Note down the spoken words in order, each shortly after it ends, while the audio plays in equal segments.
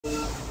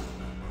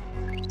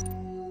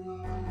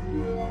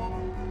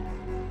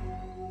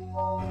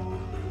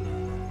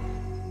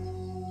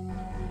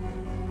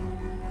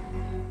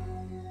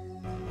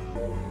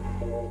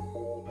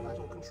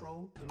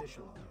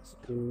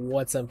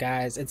What's up,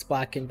 guys? It's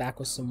Black and back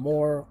with some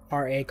more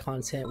RA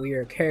content. We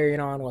are carrying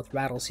on with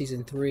RATL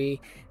Season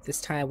 3. This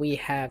time we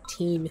have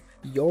Team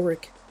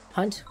Yorrick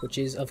Hunt, which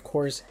is, of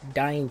course,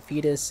 Dying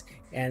Fetus,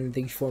 and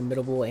the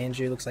formidable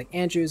Anjew. Looks like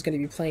Anjew is going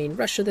to be playing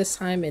Russia this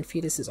time, and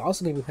Fetus is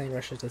also going to be playing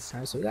Russia this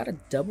time. So we got a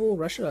double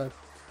Russia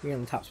here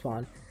in the top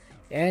spawn.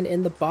 And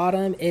in the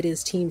bottom, it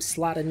is Team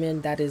Slotted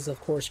Men. That is, of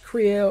course,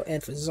 Creo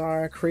and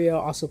Fazzar. Creo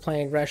also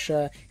playing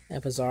Russia,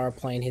 and Fazzar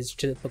playing his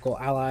typical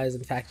allies.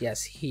 In fact,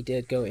 yes, he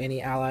did go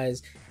any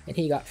allies, and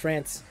he got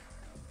France.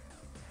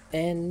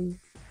 And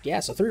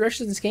yeah, so 3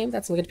 Russians in this game.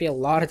 That's going to be a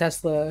lot of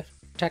Tesla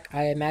tech,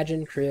 I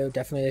imagine. Creo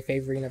definitely a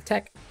favorite of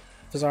tech.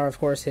 Fazzar, of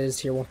course, his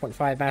tier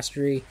 1.5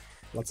 mastery.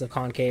 Lots of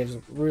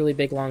concaves, really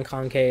big long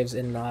concaves,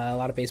 and a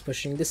lot of base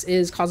pushing. This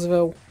is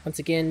Kosovo, once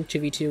again,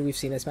 2v2. We've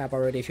seen this map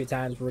already a few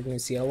times. We're going to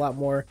see a lot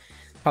more.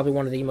 Probably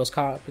one of the most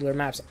popular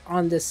maps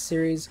on this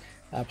series,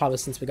 probably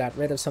since we got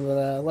rid of some of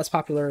the less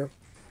popular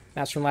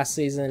maps from last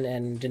season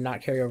and did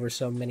not carry over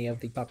so many of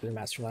the popular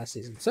maps from last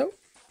season. So,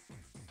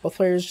 both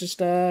players just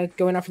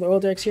going out for the oil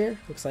decks here.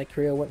 Looks like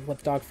Creo went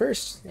with dog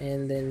first,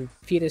 and then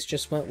Fetus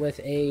just went with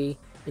a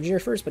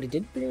engineer first, but he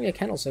did bring a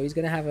kennel, so he's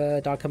going to have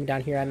a dog coming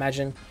down here, I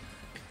imagine.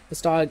 This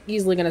dog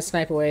easily going to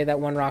snipe away that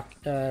one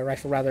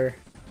rifle, rather.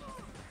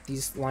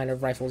 These line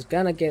of rifles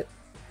gonna get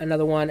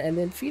another one, and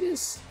then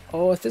Fetus.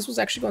 Oh, if this was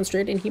actually going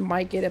straight in, he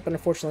might get it, but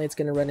unfortunately it's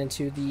going to run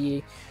into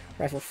the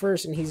rifle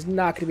first, and he's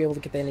not going to be able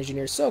to get the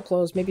engineer so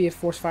close. Maybe a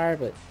force fire,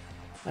 but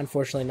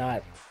unfortunately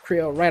not.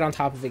 Creo right on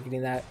top of it,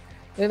 getting that.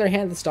 On the other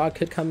hand, this dog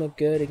could come up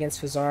good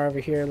against Fazzar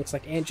over here. Looks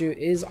like Anjew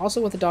is also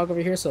with the dog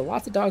over here, so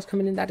lots of dogs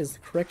coming in. That is the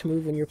correct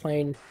move when you're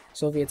playing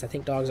Soviets. I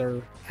think dogs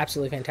are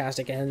absolutely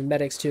fantastic, and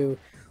medics too.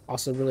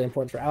 Also really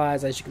important for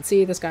allies. As you can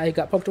see, this guy who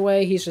got poked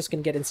away, he's just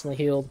going to get instantly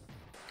healed.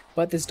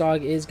 But this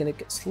dog is going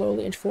to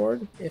slowly inch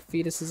forward if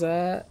Fetus is in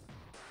a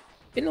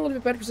little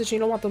bit better position. You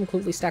don't want them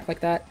completely stacked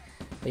like that.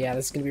 But yeah,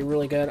 this is going to be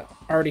really good.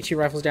 Already 2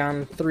 rifles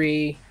down,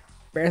 3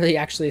 barely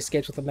actually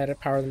escapes with the medic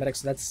power of the medic.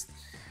 So that's,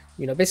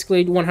 you know,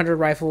 basically 100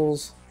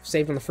 rifles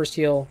saved on the first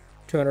heal,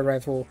 200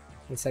 rifle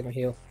on the second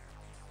heal.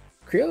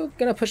 Creo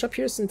going to push up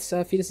here since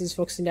Fetus is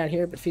focusing down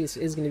here, but Fetus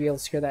is going to be able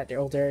to secure that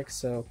old Derek,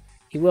 so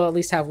he will at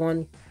least have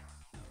one.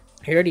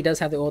 He already does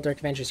have the old Dark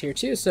Adventures here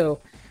too,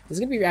 so this is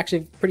going to be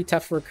actually pretty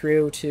tough for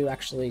Creo to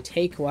actually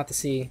take. We'll have to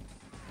see.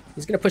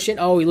 He's going to push in.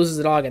 Oh, he loses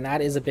the dog, and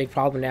that is a big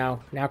problem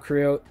now. Now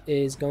Creo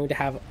is going to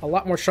have a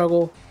lot more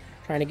struggle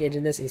trying to get into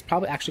this. He's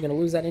probably actually going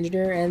to lose that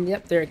engineer, and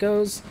yep, there it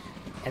goes.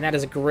 And that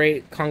is a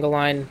great conga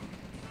line.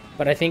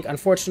 But I think,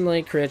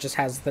 unfortunately, Creo just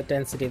has the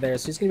density there,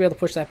 so he's going to be able to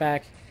push that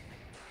back.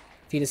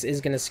 Fetus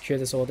is going to secure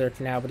this old Dark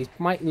for now, but he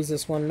might lose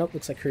this one. Nope,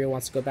 looks like Creo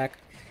wants to go back.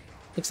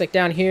 Looks like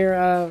down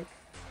here,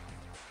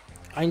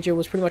 Anjew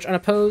was pretty much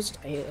unopposed.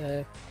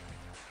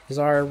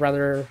 Fazzar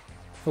rather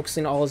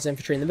focusing all his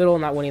infantry in the middle,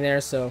 not winning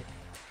there, so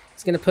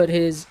he's going to put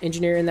his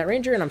engineer in that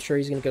ranger, and I'm sure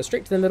he's going to go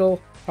straight to the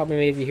middle. Probably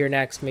maybe here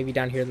next, maybe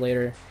down here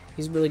later.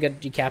 He's really good at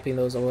decapping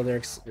those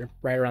oilers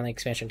right around the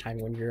expansion time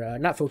when you're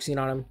not focusing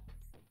on him.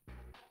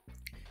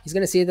 He's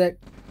going to see that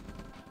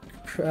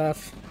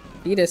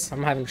Fetus,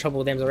 I'm having trouble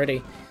with names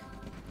already,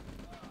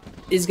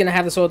 is going to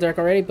have this oil derrick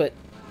already, but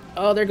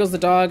oh, there goes the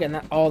dog,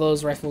 and all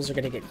those rifles are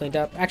going to get cleaned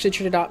up. Actually,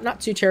 turned out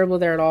not too terrible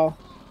there at all.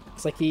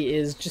 Looks like he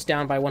is just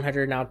down by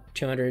 100, now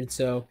 200,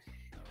 so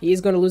he is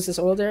going to lose this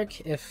oil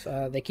derrick if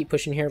they keep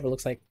pushing here, but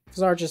looks like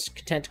Fazzar just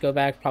content to go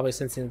back, probably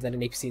sensing that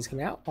an APC is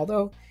coming out,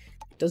 although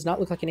it does not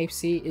look like an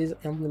APC is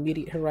on the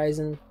immediate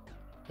horizon.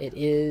 It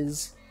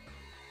is...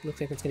 looks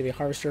like it's going to be a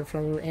harvester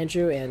from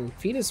Anjew, and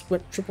Fetus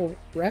went triple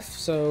ref,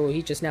 so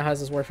he just now has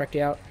his war effect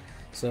out.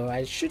 So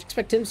I should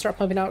expect him to start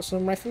pumping out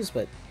some rifles,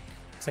 but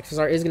looks like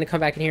Fazzar is going to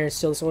come back in here and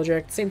steal this old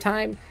Yorrick. At the same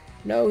time,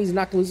 no, he's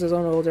not going to lose his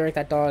own old Yorrick.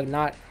 That dog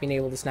not being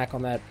able to snack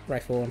on that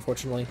rifle,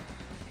 unfortunately.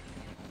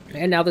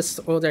 And now this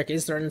oil derrick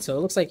is threatened, so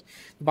it looks like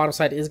the bottom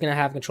side is going to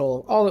have control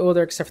of all the oil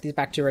derrick except for these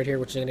back 2 right here,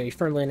 which is going to be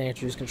firmly in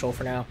Anjew's control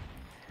for now.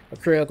 But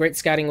Creo, great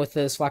scouting with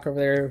this flak over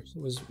there.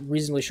 Was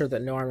reasonably sure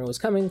that no armor was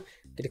coming.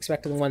 Could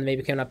expect the one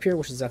maybe coming up here,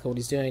 which is exactly what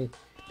he's doing.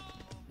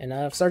 And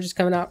Fazzar just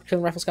coming out,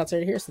 killing rifle scouts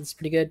right here, so that's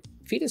pretty good.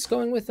 Fetus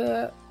going with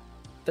the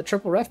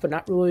triple ref, but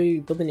not really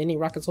building any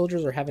rocket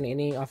soldiers or having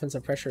any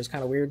offensive pressure is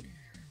kind of weird.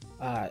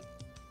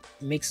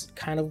 Makes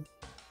kind of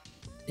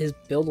his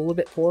build a little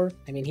bit poor.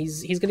 I mean,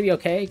 he's going to be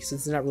okay because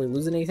he's not really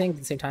losing anything. At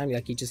the same time,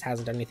 like, he just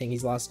hasn't done anything.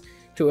 He's lost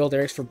 2 oil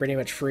derricks for pretty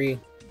much free.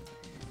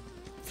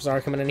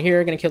 Fazzar coming in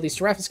here, going to kill these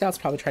 2 rifle scouts,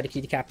 probably try to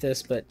key decap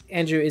this, but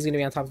Anjew is going to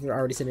be on top of it,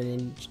 already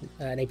sending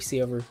an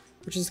APC over,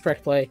 which is the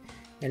correct play.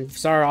 And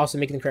Fazzar also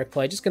making the correct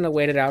play, just going to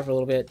wait it out for a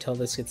little bit until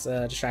this gets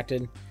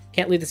distracted.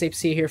 Can't leave this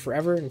APC here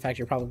forever. In fact,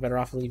 you're probably better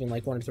off leaving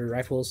like 1 or 3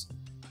 rifles,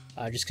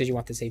 just because you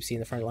want this APC in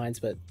the front lines.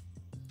 But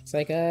it's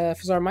like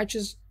Fazzar might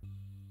just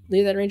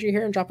leave that ranger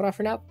here and drop it off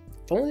for now.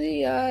 The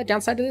only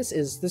downside to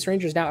this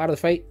ranger is now out of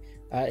the fight.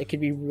 It could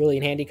be really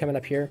handy coming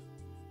up here,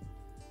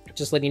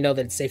 just letting you know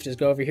that it's safe to just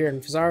go over here.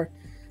 And Fazzar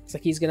looks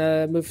like he's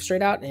gonna move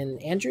straight out, and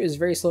Anjew is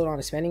very slow on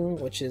expanding,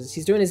 which is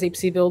he's doing his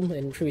APC build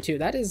in 3v2.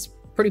 That is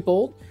pretty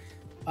bold.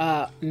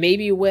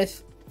 Maybe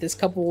with this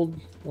couple,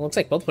 well, looks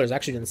like both players are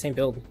actually doing the same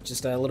build,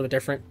 just a little bit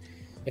different.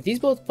 If these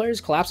both players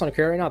collapse on a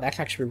Creo right now, that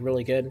can actually be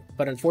really good.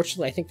 But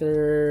unfortunately, I think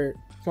they're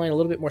playing a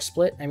little bit more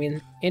split. I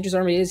mean, Anjew's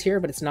army is here,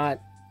 but it's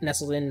not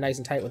nestled in nice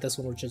and tight with this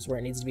one, which is where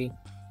it needs to be.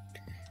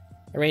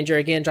 A Ranger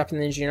again, dropping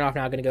the engineer off,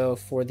 now going to go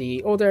for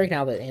the old Yorrick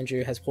now that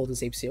Anjew has pulled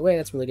his APC away.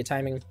 That's really good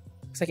timing.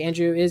 Looks like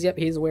Anjew is, yep,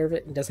 he's aware of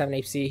it and does have an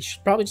APC. He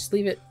should probably just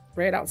leave it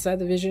right outside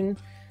the vision.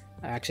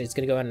 Actually, it's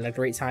going to go in at a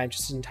great time,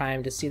 just in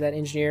time to see that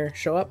engineer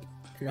show up,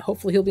 and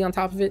hopefully he'll be on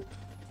top of it.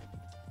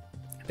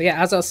 But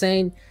yeah, as I was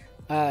saying,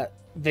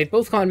 they've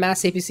both gone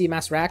mass APC,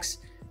 mass racks,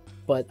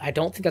 but I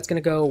don't think that's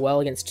going to go well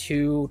against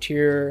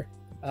 2-tier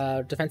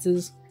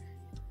defenses.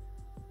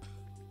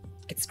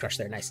 Gets crushed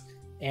there, nice.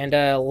 And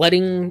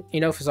letting,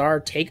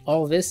 Fazzar take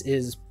all of this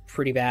is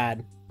pretty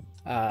bad.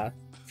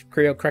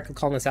 Creo correctly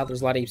calling this out,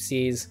 there's a lot of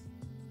APCs.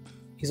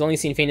 He's only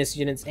seen Fetus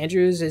units.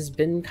 Anjews has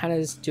been kind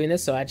of doing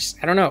this, so I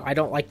don't know. I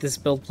don't like this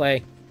build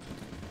play.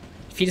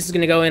 Fetus is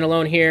going to go in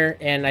alone here,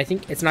 and I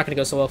think it's not going to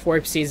go so well. 4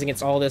 APCs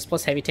against all this,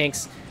 plus heavy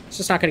tanks. It's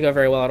just not going to go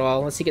very well at all,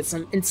 unless he gets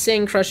some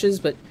insane crushes,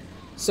 but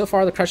so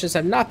far the crushes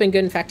have not been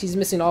good. In fact, he's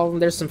missing all of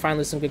them. There's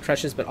finally some good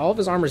crushes, but all of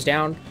his armor's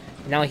down.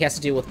 And now he has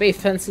to deal with base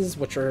fences,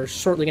 which are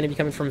shortly going to be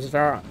coming from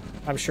Fazzar,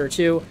 I'm sure,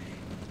 too,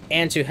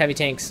 and 2 heavy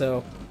tanks,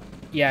 so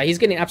yeah, he's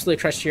getting absolutely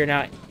crushed here.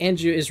 Now,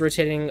 Anjew is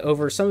rotating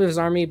over some of his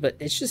army, but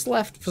it's just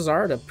left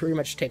Fazzar to pretty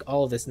much take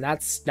all of this, and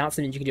that's not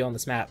something you can do on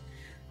this map.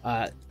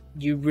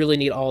 You really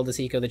need all of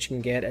this eco that you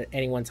can get at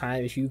any one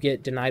time. If you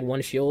get denied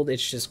one field,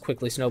 it's just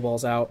quickly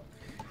snowballs out.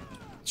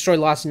 Destroy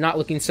loss not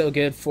looking so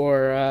good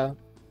for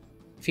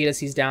Fetus.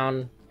 He's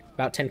down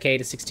about 10k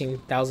to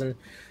 16,000,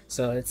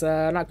 so it's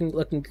not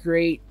looking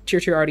great. Tier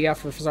 2 already out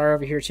for Fazzar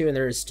over here too, and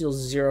there is still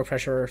zero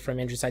pressure from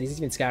Anjew's side. He's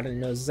even scouted and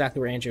knows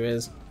exactly where Anjew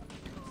is.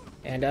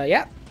 And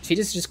yeah,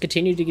 Fetus just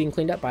continued to get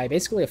cleaned up by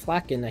basically a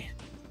flak and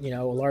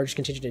a large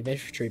contingent of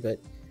infantry, but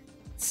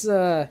it's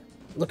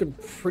looking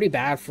pretty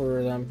bad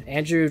for them.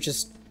 Anjew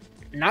just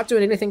not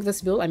doing anything with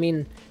this build. I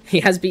mean, he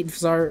has beaten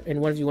Fazzar in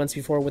 1v1s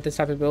before with this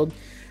type of build,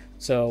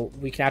 so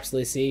we can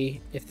absolutely see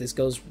if this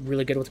goes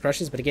really good with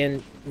crushes. But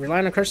again,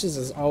 relying on crushes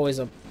is always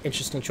an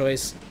interesting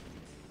choice,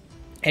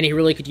 and he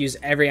really could use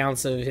every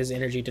ounce of his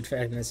energy to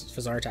defend this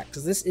Fazzar attack,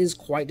 because this is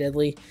quite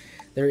deadly.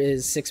 There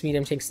is 6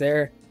 medium tanks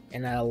there,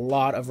 and a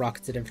lot of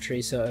rockets and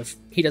infantry, so if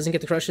he doesn't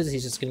get the crushes,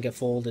 he's just going to get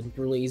folded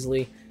really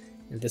easily,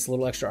 and this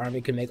little extra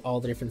army could make all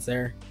the difference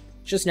there.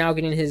 Just now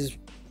getting his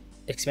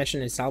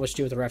expansion and salvage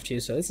too with the ref too,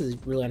 so this is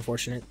really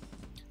unfortunate.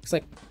 Looks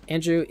like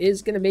Anjew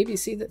is going to maybe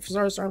see that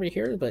Fazzar's army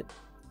here, but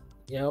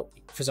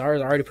Fazzar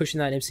is already pushing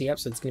that MC up,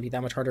 so it's going to be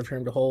that much harder for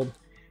him to hold.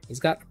 He's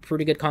got a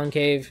pretty good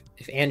concave.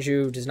 If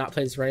Anjew does not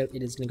play this right,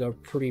 it is going to go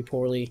pretty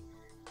poorly,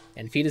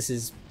 and Fetus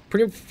is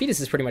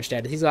pretty much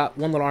dead. He's got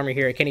one little army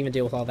here. I can't even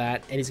deal with all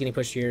that, and he's getting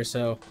pushed here.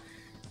 So,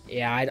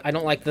 yeah, I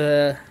don't like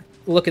the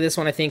look of this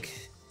one. I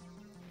think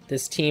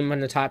this team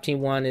on the top,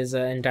 team 1, is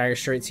in dire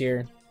straits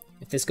here.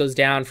 If this goes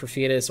down for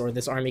Fetus, or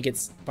this army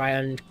gets by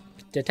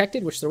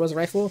undetected, which there was a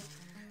rifle,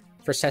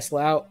 first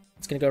Tesla out,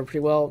 it's going to go pretty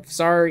well.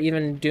 Fazzar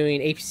even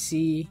doing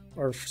APC,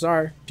 or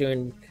Fazzar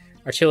doing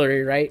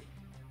artillery, right?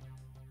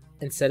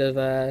 Instead of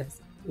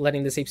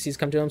letting this APCs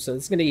come to him. So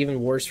it's going to be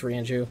even worse for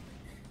Anjew.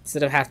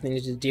 Instead of having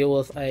to deal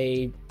with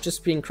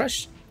just being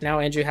crushed, now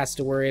Anjew has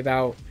to worry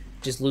about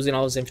just losing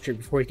all his infantry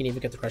before he can even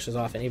get the crushes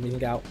off and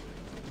everything out.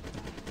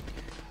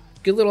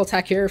 Good little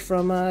attack here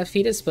from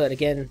Fetus, but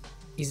again,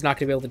 he's not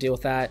going to be able to deal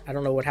with that. I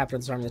don't know what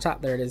happened to his arm on the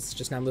top. There it is,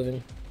 just now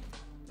moving.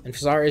 And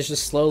Fazzar is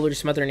just slowly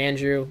smothering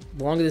Anjew.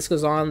 The longer this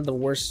goes on, the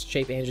worse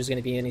shape Anjew's going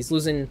to be in. He's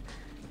losing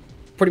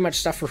pretty much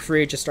stuff for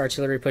free, just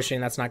artillery pushing.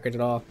 That's not good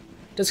at all.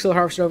 Does kill a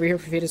harvester over here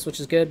for Fetus, which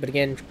is good, but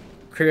again,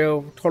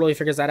 Creo totally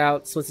figures that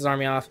out, splits his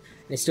army off,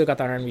 and he still got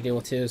that army to deal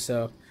with too,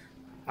 so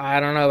I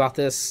don't know about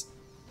this.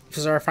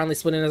 Fazzar finally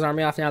splitting his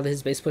army off now that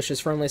his base push is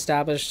firmly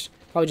established.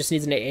 Probably just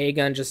needs an AA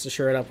gun just to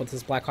shore it up with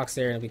his Blackhawks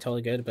there, and it'll be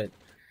totally good, but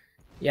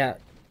yeah.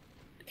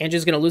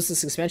 Anjew's going to lose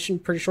this expansion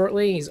pretty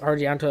shortly. He's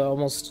already down to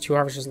almost 2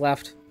 harvesters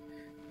left.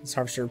 This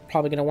harvester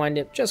probably going to wind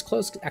up just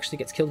close, actually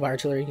gets killed by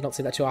artillery. You don't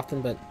see that too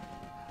often, but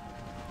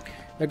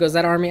there goes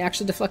that army.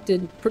 Actually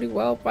deflected pretty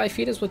well by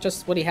Fetus with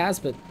just what he has,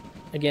 but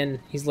again,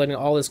 he's letting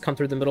all this come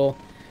through the middle.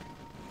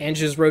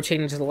 Anjew's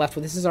rotating to the left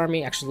with his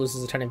army. Actually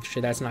loses a ton of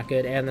infantry. That's not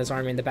good. And this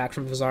army in the back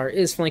from Fazzar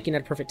is flanking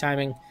at perfect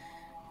timing.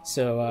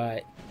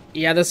 So,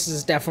 yeah, this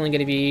is definitely going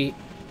to be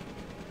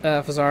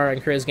Fazzar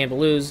and Creo's game to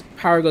lose.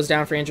 Power goes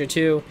down for Anjew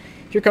too.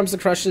 Here comes the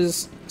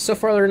crushes. So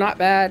far, they're not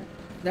bad.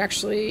 They're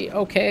actually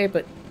okay,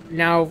 but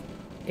now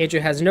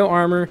Anjew has no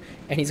armor,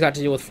 and he's got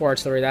to deal with 4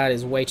 artillery. That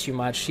is way too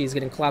much. He's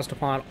getting collapsed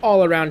upon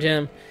all around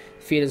him.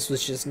 Fetus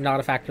was just not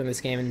a factor in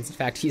this game, and in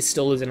fact, he's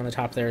still losing on the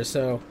top there.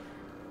 So,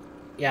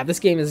 yeah, this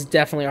game is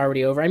definitely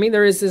already over. I mean,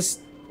 there is this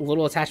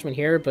little attachment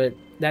here, but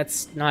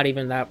that's not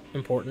even that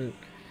important.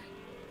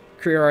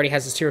 Creo already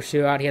has his tier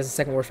 2 out. He has a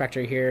second war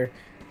factory here.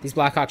 These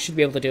Blackhawks should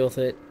be able to deal with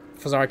it.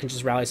 Fazzar can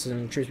just rally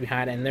some troops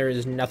behind, and there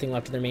is nothing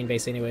left of their main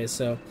base anyways.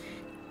 So,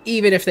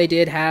 even if they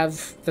did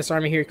have this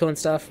army here killing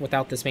stuff,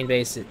 without this main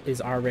base, it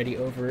is already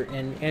over.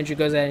 And Anjew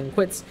goes ahead and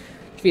quits.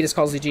 Fetus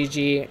calls the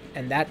GG,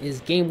 and that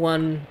is game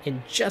 1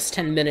 in just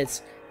 10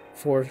 minutes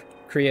for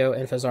Creo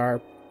and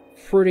Fazzar.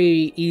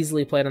 Pretty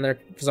easily played on there.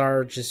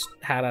 Fazzar just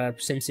had a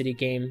SimCity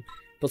game,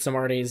 built some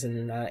arties,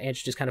 and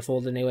Anjew just kind of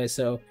folded anyway,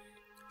 so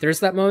there's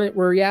that moment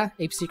where, yeah,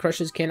 APC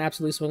crushes can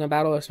absolutely swing a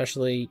battle,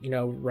 especially, you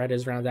know, right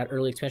as around that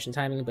early expansion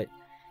timing, but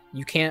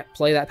you can't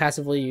play that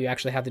passively. You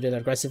actually have to do that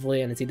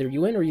aggressively, and it's either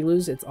you win or you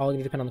lose. It's all going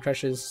to depend on the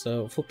crushes,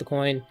 so flip the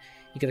coin.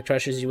 You get the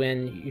crushes, you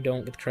win. You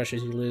don't get the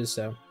crushes, you lose,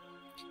 so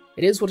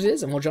it is what it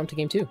is, and we'll jump to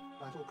game 2.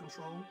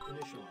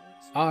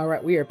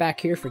 Alright, we are back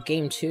here for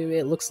game 2.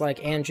 It looks like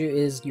Anjew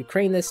is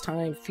Ukraine this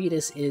time.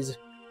 Fetus is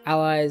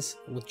allies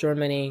with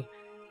Germany.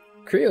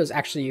 Creo is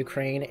actually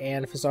Ukraine,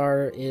 and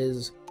Fazzar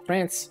is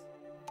France.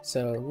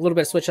 So a little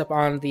bit of switch up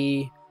on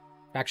the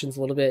factions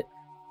a little bit.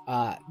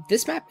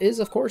 This map is,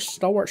 of course,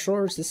 Stalwart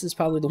Shores. This is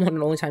probably the one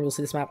and only time you'll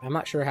see this map. I'm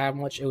not sure how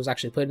much it was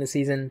actually put in the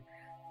season.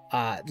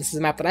 This is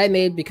a map that I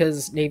made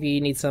because Navy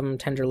needs some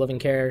tender loving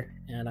care,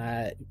 and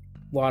a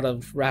lot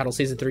of RATL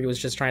Season 3 was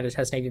just trying to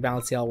test Navy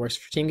balance, see how it works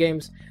for team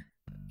games.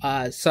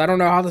 So I don't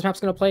know how this map's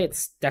going to play.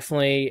 It's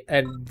definitely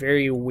a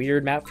very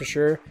weird map for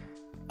sure.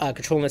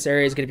 Controlling this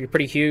area is going to be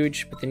pretty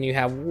huge, but then you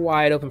have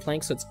wide open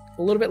flanks, so it's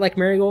a little bit like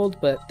Marigold,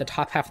 but the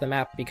top half of the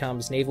map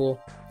becomes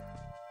naval.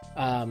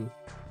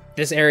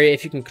 This area,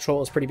 if you can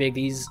control, is pretty big.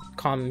 These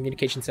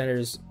communication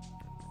centers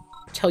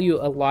tell you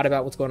a lot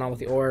about what's going on with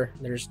the ore.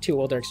 There's 2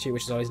 oil derricks too,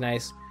 which is always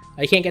nice.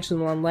 You can't get to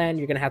them on land.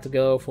 You're going to have to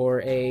go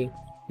for a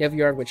Navy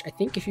Yard, which I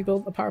think if you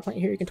build a power plant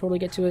here, you can totally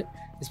get to it.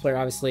 This player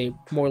obviously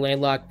more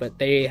landlocked, but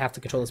they have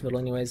to control this middle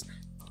anyways.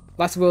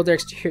 Lots of oil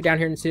derricks here, down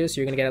here in 2, so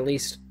you're going to get at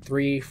least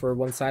 3 for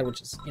one side,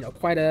 which is, you know,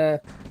 quite a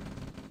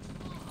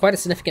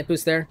significant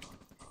boost there.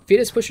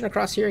 Fetus pushing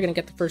across here, going to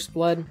get the first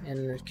blood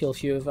and kill a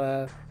few of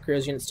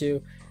Creo's units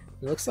too.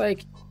 It looks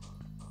like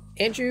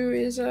Anjew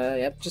is,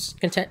 yep, just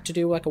content to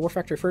do like a war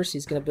factory first.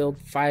 He's going to build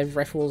 5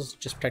 rifles,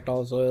 just protect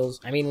all his oils.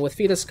 I mean, with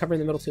Fetus covering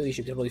the middle too, he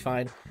should be totally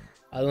fine.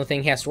 The only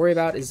thing he has to worry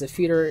about is if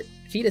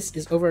Fetus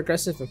is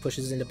over-aggressive and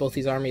pushes into both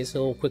these armies,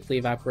 he'll quickly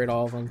evaporate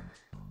all of them.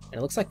 And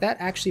it looks like that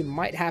actually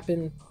might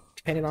happen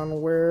depending on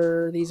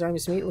where these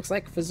armies meet. It looks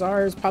like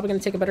Fazzar is probably going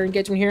to take a better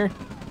engagement here.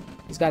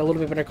 He's got a little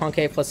bit better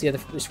concave, plus the other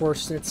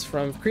reinforcements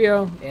from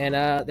Creo, and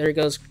there he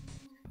goes.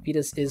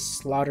 Fetus is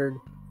slaughtered.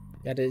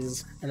 That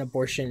is an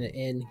abortion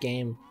in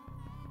game.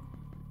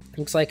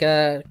 Looks like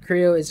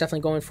Creo is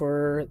definitely going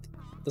for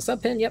the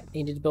sub pin. Yep,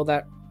 you need to build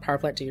that power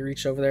plant to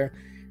reach over there.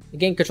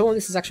 Again, controlling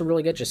this is actually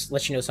really good. Just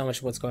lets you know so much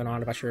of what's going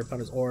on about your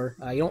opponent's ore.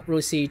 You don't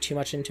really see too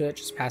much into it,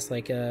 just past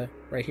like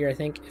right here, I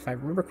think, if I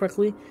remember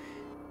correctly.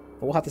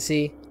 But we'll have to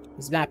see.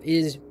 This map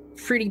is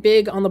pretty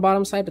big on the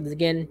bottom side, but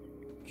again,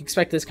 you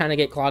expect this kind of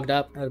get clogged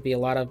up. There'll be a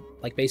lot of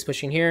like base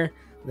pushing here,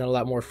 and then a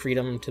lot more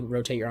freedom to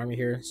rotate your army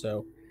here.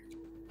 So,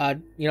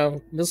 you know,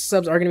 missile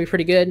subs are going to be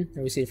pretty good.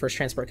 And we see the first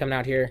transport coming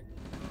out here.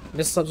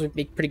 Missile subs would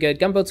be pretty good.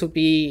 Gunboats would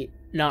be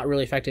not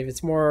really effective.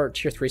 It's more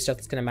tier 3 stuff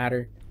that's going to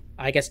matter.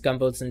 I guess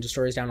gunboats and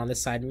destroyers down on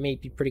this side may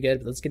be pretty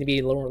good, but it's going to be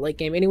a little more late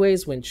game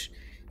anyways, which,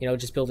 you know,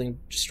 just building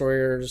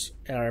destroyers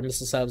or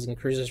missile subs and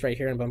cruisers right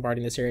here and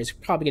bombarding this area is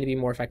probably going to be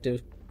more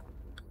effective.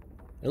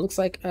 It looks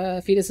like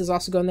Fetus is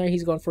also going there.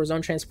 He's going for his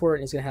own transport,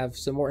 and he's going to have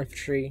some more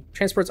infantry.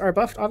 Transports are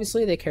buffed,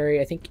 obviously. They carry,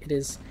 I think it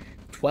is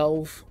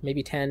 12,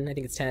 maybe 10. I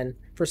think it's 10.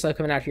 First sub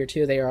coming out here,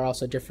 too. They are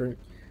also different.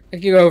 I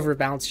could go over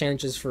balance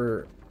challenges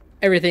for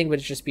everything, but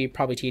it'd just be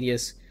probably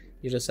tedious.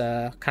 You just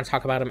kind of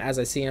talk about them as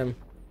I see them,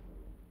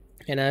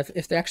 and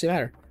if they actually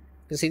matter.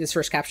 You'll see this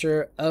first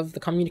capture of the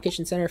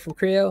communication center from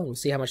Creo, and we'll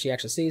see how much he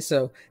actually sees.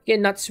 So,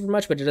 again, not super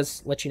much, but it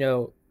does let you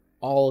know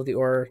all of the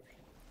ore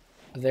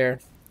there.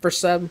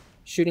 First sub.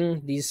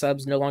 Shooting. These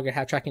subs no longer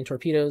have tracking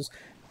torpedoes,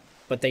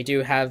 but they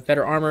do have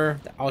better armor.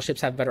 All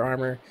ships have better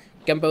armor.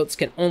 Gunboats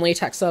can only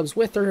attack subs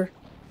with their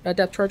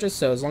depth charges,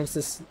 so as long as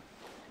this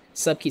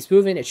sub keeps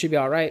moving, it should be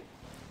alright.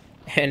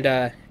 And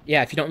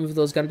yeah, if you don't move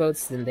those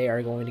gunboats, then they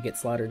are going to get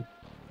slaughtered.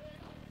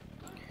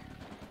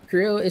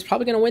 Creo is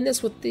probably going to win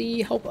this with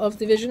the help of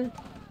the vision.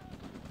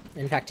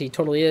 In fact, he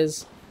totally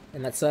is.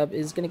 And that sub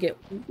is going to get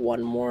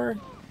one more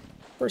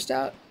burst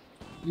out.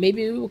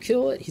 Maybe we will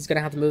kill it. He's going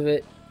to have to move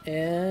it.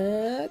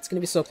 It's going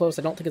to be so close.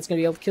 I don't think it's going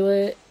to be able to kill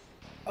it.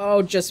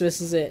 Oh, just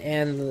misses it,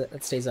 and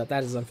it stays up.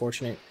 That is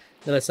unfortunate.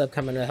 Another sub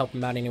coming to help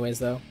him out anyways,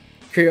 though.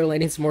 Creo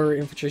landing some more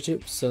infantry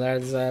troops, so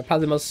that is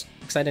probably the most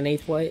exciting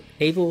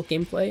naval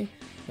gameplay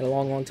in a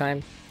long, long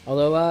time.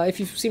 Although, if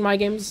you've seen my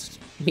games,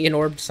 me and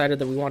Orb decided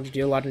that we wanted to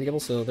do a lot of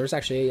naval, so there's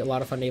actually a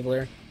lot of fun naval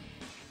there.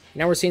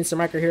 Now we're seeing some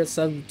Riker here at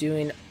sub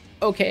doing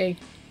okay.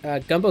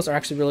 Gunboats are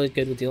actually really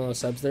good with dealing with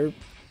subs. They're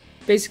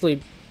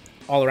basically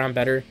all around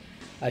better.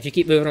 If you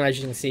keep moving them, as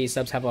you can see,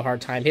 subs have a hard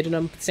time hitting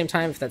them. At the same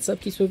time, if that sub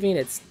keeps moving,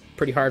 it's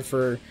pretty hard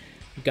for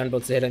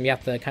gunboats to hit them. You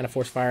have to kind of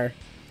force fire.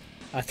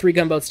 3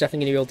 gunboats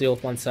definitely going to be able to deal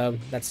with 1 sub.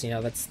 That's, you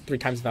know, that's 3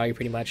 times value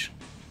pretty much.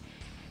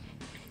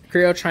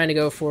 Creo trying to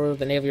go for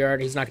the naval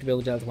yard. He's not going to be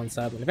able to deal with 1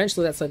 sub. And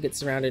eventually that sub gets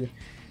surrounded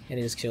and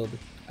is killed.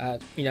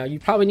 You know, you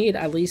probably need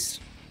at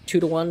least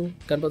 2-to-1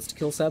 gunboats to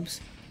kill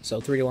subs.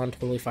 So 3-to-1,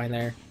 totally fine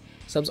there.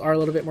 Subs are a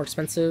little bit more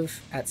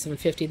expensive at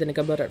 750 than a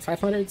gunboat at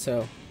 500,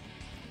 so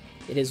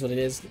it is what it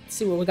is. Let's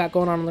see what we got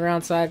going on the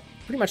round side.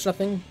 Pretty much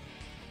nothing.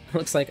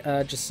 Looks like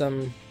just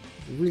some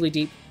really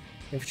deep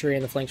infantry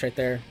in the flanks right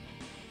there.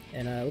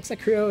 And looks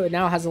like Creo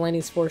now has a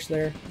landing force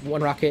there.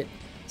 One rocket.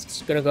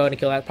 It's going to go ahead and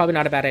kill that. Probably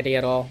not a bad idea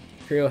at all.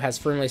 Creo has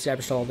firmly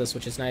established all of this,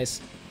 which is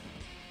nice.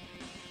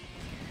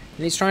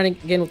 And he's trying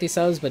to get in with these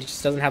subs, but he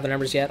just doesn't have the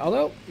numbers yet.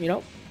 Although, you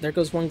know, there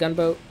goes one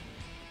gunboat.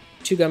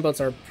 Two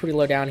gunboats are pretty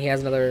low down. He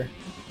has another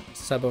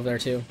sub over there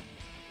too.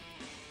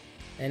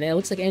 And it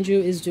looks like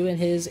Anjew is doing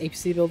his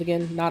APC build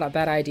again. Not a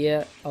bad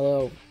idea,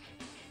 although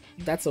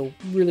that's a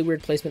really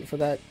weird placement for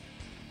that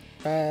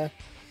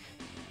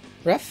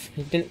ref.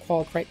 He didn't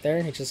qual right there.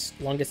 It's just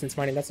long distance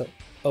mining. That's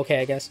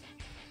okay, I guess.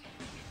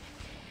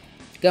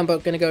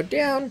 Gunboat gonna go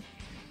down.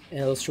 And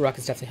those two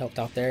rockets definitely helped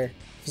out there.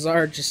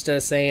 Fazzar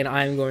just saying,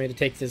 I'm going to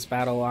take this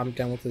battle. I'm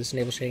done with this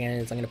naval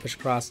shenanigans. I'm going to push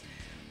across.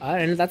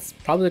 And that's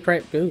probably the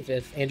correct move.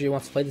 If Anjew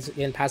wants to play this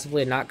in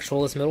passively and not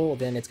control this middle,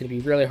 then it's going to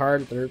be really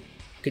hard. They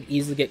could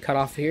easily get cut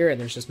off here,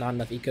 and there's just not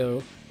enough eco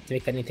to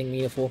make that anything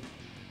meaningful.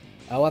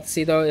 We'll have to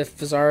see, though, if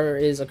Fazzar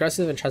is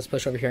aggressive and tries to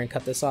push over here and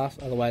cut this off.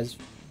 Otherwise,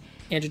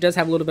 Anjew does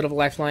have a little bit of a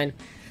lifeline.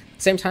 At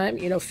the same time,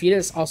 you know,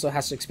 Fetus also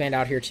has to expand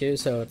out here, too,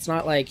 so it's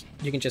not like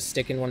you can just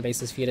stick in one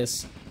base as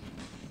Fetus.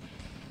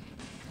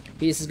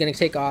 Fetus is going to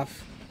take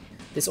off.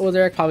 This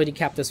Yorrick probably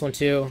decap this one,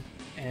 too.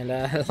 And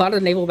a lot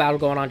of naval battle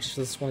going on just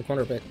for this one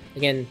corner, but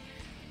again,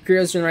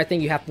 Creo's doing the right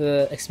thing. You have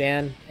to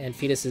expand, and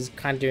Fetus is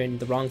kind of doing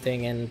the wrong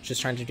thing and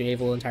just trying to do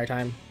naval the entire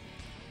time.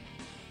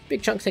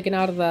 Big chunk taken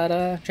out of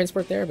that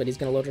transport there, but he's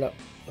going to load it up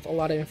with a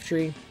lot of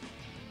infantry.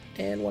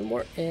 And one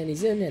more, and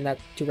he's in, and that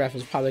 2 ref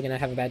is probably going to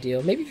have a bad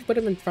deal. Maybe if you put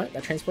him in front,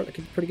 that transport that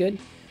could be pretty good.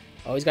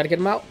 Oh, he's got to get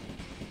him out.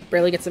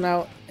 Barely gets him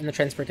out, and the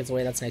transport gets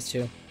away. That's nice,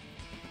 too.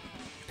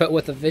 But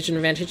with the vision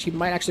advantage, he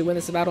might actually win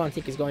this battle. I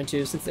think he's going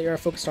to, since they are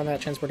focused on that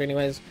transport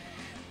anyways.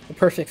 A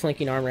perfect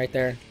flanking arm right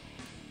there.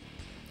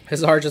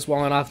 Fazzar just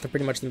walling off to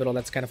pretty much the middle.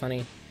 That's kind of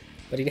funny.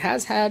 But he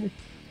has had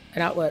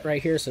an outlet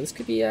right here, so this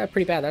could be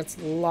pretty bad. That's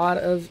a lot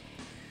of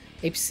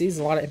APCs,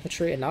 a lot of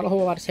infantry, and not a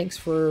whole lot of tanks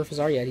for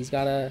Fazzar yet. He's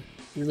got to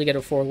really get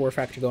a forward war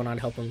factor going on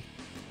to help him.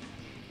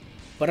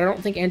 But I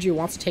don't think Anjew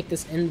wants to take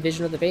this in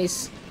vision of the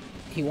base.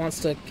 He wants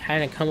to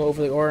kind of come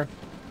over the ORA.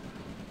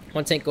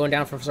 One tank going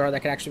down for Fazzar,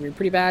 that could actually be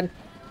pretty bad.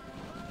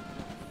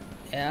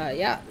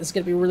 Yeah, this is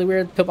going to be really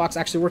weird. Pillbox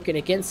actually working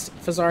against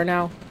Fazzar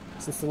now,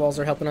 since the walls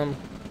are helping him.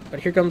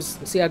 But here comes,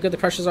 let's see how good the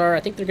crushes are. I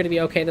think they're going to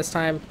be okay this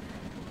time.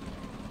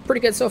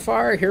 Pretty good so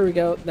far. Here we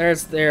go. There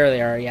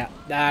they are. Yeah,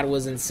 that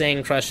was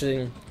insane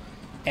crushing.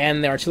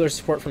 And the artillery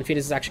support from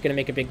Fetus is actually going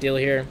to make a big deal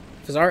here.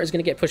 Fazzar is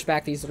going to get pushed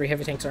back. These 3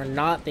 heavy tanks are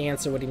not the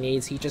answer what he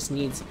needs. He just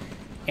needs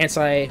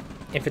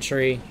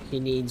anti-infantry. He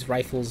needs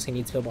rifles. He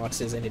needs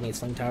pillboxes, and he needs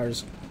flame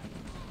towers.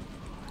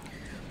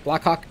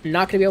 Blackhawk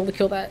not going to be able to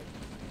kill that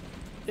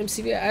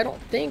MCV, I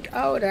don't think.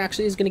 Oh, it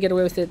actually is going to get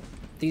away with it.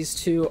 These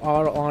 2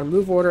 are on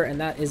move order,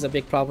 and that is a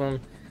big problem.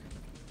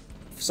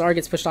 Fazzar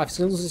gets pushed off. He's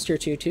going to lose his tier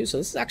 2 too, so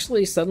this is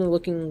actually suddenly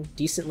looking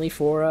decently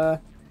for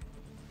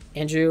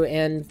Anjew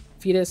and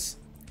Fetus.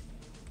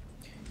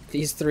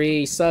 These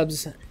 3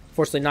 subs,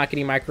 fortunately not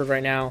getting microed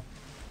right now,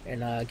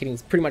 and getting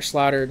pretty much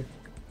slaughtered.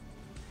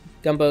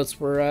 Gunboats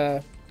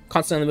were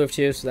constantly on the move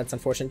too, so that's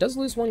unfortunate. Does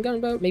lose 1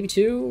 gunboat, maybe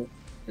 2.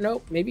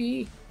 Nope,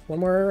 maybe 1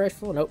 more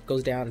rifle. Nope,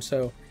 goes down.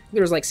 So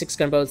there was like 6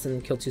 gunboats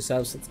and killed 2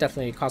 subs. So it's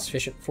definitely cost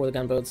efficient for the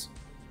gunboats.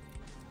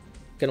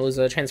 Gonna lose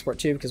a transport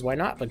too, because why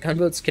not? But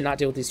gunboats cannot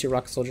deal with these 2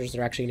 rocket soldiers.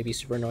 They're actually gonna be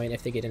super annoying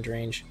if they get into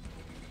range.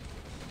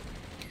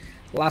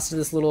 Last of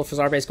this little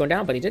Fazzar base going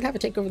down, but he did have a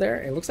tank over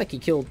there. It looks like he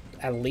killed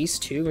at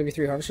least 2, maybe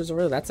 3 harvesters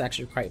over there. That's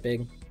actually quite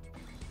big.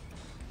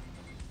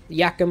 The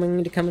Yak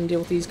coming to come and deal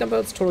with these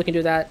gunboats. Totally can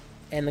do that.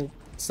 And the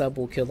sub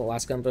will kill the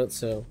last gunboat.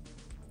 So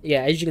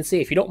yeah, as you can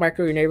see, if you don't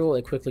micro your naval,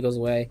 it quickly goes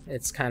away.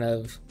 It's kind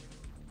of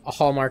a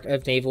hallmark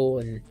of naval,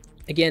 and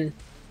again,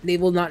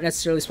 naval not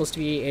necessarily supposed to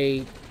be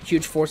a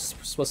huge force.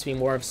 It's supposed to be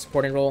more of a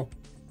supporting role,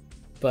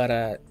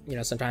 but you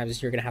know,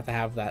 sometimes you're gonna have to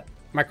have that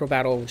micro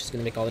battle, which is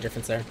gonna make all the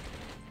difference there.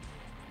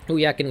 Oh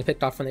yeah, getting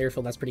picked off from the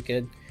airfield, that's pretty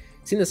good.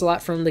 Seen this a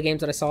lot from the games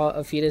that I saw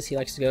of Fetus. He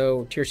likes to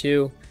go tier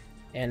 2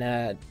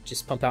 and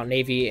just pump out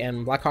Navy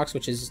and Blackhawks,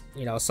 which is,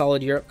 you know, a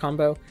solid Europe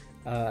combo.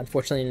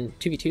 Unfortunately in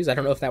 2v2s, I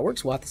don't know if that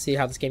works. We'll have to see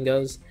how this game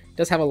goes. It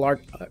does have a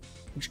large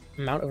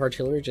amount of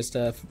artillery, just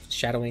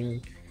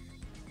shadowing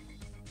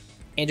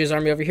Anjew's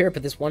army over here,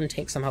 but this 1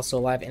 tank somehow still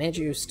alive, and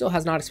Anjew still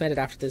has not expanded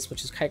after this,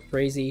 which is quite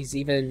crazy. He's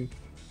even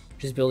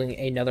just building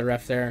another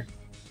ref there.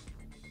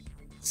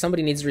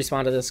 Somebody needs to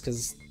respond to this,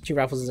 because 2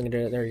 rifles isn't going to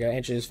do it. There you go,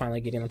 Anjew is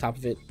finally getting on top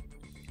of it.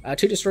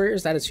 2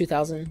 destroyers, that is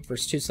 2,000,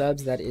 versus 2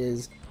 subs, that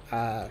is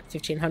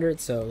 1,500,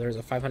 so there's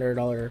a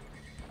 $500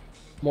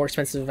 more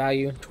expensive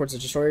value towards the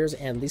destroyers,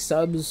 and these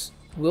subs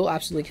will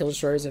absolutely kill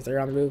destroyers if they're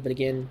on the move, but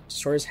again,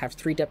 destroyers have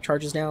 3 depth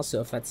charges now,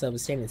 so if that sub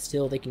is standing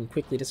still, they can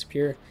quickly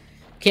disappear.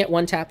 Can't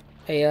one-tap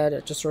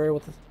a destroyer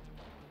with...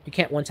 You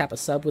can't one-tap a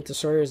sub with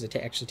destroyers. It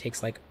actually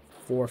takes like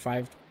 4 or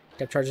 5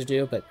 depth charges to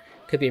do, but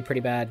could be a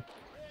pretty bad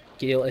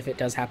deal if it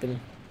does happen.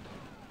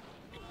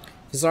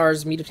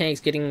 Fazzar's medium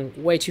tanks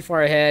getting way too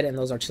far ahead, and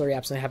those artillery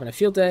absolutely having a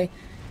field day.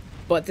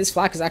 But this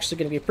flak is actually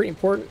going to be pretty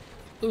important.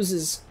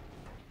 Loses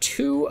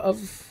 2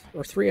 of,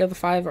 or 3 of the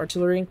 5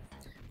 artillery.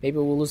 Maybe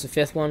we'll lose the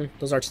 5th one.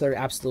 Those artillery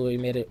absolutely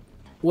made it,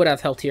 would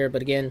have helped here,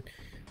 but again,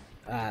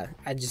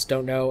 I just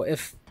don't know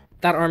if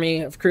that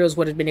army of Creos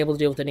would have been able to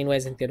deal with it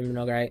anyways. I think they'd have been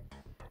alright.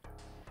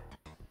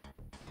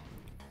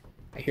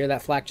 I hear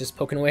that flak just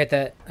poking away at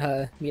that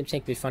medium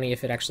tank. It'd be funny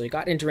if it actually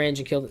got into range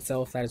and killed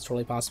itself. That is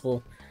totally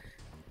possible.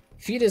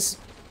 Fetus,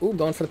 ooh,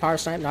 going for the power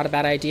snipe. Not a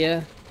bad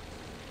idea.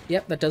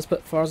 Yep, that does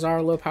put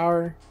Fazzar low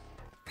power.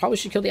 Probably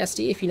should kill the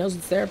SD if he knows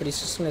it's there, but he's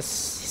just going to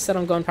set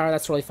on gun power.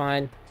 That's really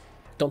fine.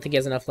 Don't think he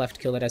has enough left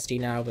to kill that SD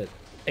now, but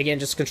again,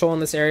 just controlling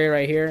this area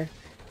right here.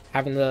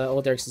 Having the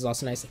old Yorricks is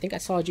also nice. I think I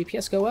saw a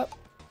GPS go up.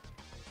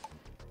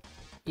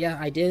 Yeah,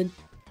 I did.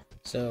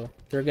 So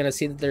they're going to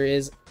see that there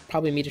is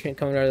probably a meter tank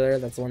coming out of there.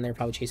 That's the one they're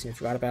probably chasing and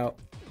forgot about.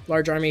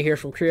 Large army here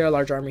from Creo,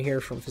 large army here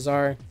from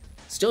Fazzar.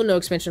 Still no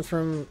expansion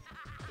from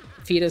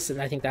Fetus,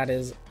 and I think that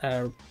is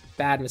a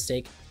bad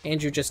mistake.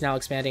 Anjew just now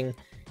expanding.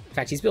 In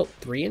fact, he's built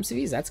 3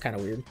 MCVs. That's kind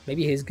of weird.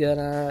 Maybe he's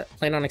gonna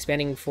plan on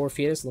expanding for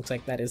Fetus. Looks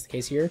like that is the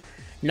case here.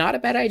 Not a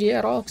bad idea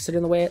at all,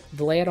 considering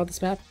the layout of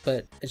this map,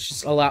 but it's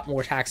just a lot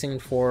more taxing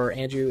for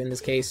Anjew in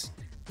this case.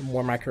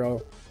 More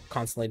micro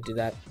constantly to do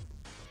that.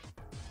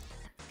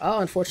 Oh,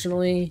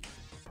 unfortunately,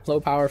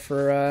 low power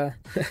for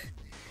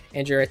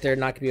Anjew right there.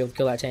 Not gonna be able to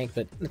kill that tank,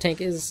 but the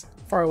tank is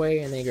far away,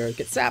 and then you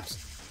get zapped.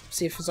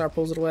 See if Fazzar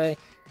pulls it away.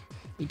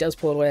 He does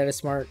pull it away. That is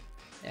smart.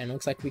 And it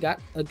looks like we got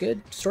a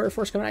good destroyer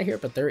force coming out here,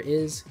 but there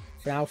is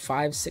now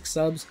 5, 6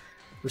 subs.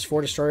 There's 4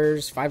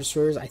 destroyers, 5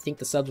 destroyers. I think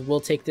the subs will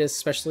take this,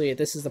 especially if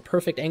this is the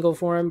perfect angle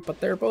for him, but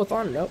they're both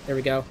on. Nope, there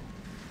we go.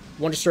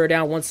 1 destroyer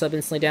down, 1 sub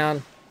instantly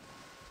down.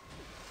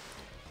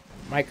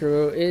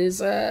 Micro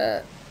is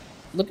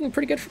looking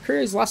pretty good for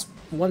Creo. He's lost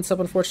 1 sub,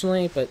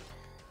 unfortunately, but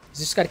he's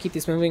just got to keep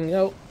these moving.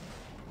 Nope.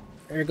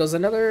 There goes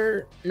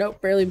another.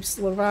 Nope, barely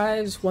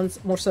survives. 1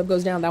 more sub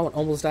goes down. That one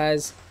almost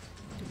dies.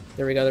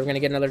 There we go. They're going to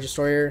get another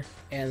destroyer,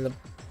 and the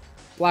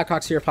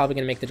Blackhawks here are probably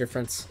going to make the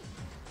difference.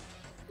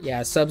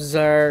 Yeah, subs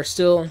are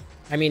still...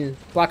 I mean,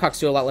 Blackhawks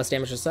do a lot less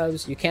damage to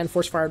subs. You can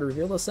force fire to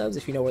reveal those subs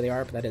if you know where they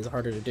are, but that is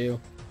harder to do.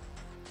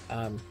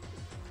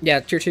 Yeah,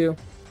 Tier 2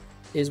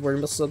 is where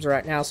missile subs are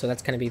at now, so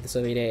that's going to be the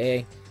Soviet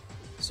AA.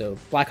 So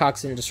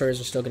Blackhawks and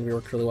destroyers are still going to be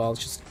worked really well.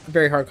 It's just a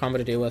very hard combo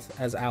to deal with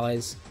as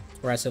allies,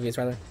 or as Soviets,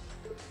 rather.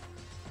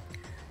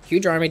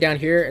 Huge army down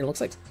here, and it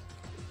looks like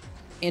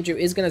Anjew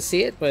is going to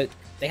see it, but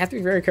they have to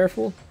be very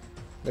careful.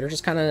 They're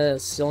just kind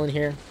of still in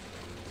here.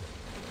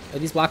 Oh,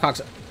 these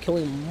Blackhawks are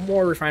killing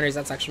more refineries.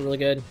 That's actually really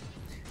good.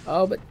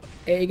 Oh, but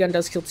AA gun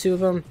does kill 2 of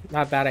them.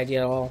 Not a bad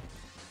idea at all.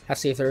 Have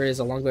to see if there is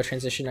a longbow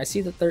transition. I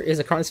see that there is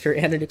a Chronosphere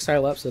and a nuke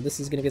style up, so this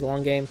is going to be the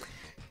long game.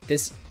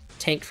 This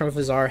tank from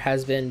Fazzar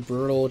has been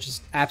brutal,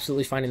 just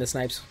absolutely finding the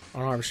snipes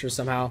on harvesters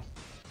somehow.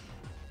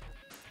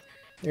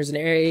 There's an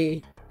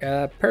area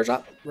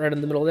paradrop right in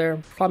the middle there.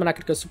 Probably not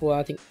going to go super well.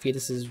 I think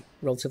Fetus is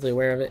relatively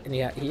aware of it, and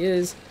yeah, he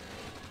is.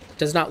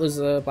 Does not lose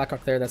the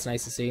Blackhawk there. That's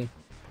nice to see.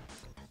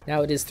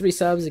 Now it is 3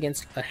 subs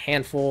against a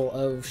handful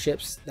of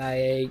ships.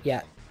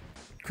 Yeah,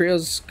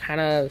 Creo's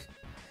kind of...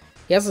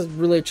 He has a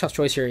really tough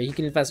choice here. He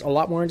can invest a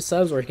lot more into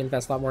subs, or he can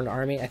invest a lot more into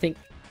army. I think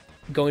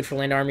going for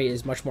land army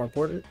is much more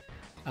important.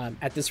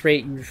 At this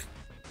rate, you've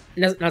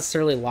not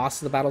necessarily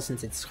lost the battle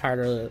since it's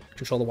harder to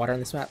control the water on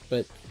this map,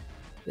 but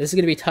this is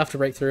going to be tough to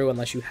break through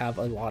unless you have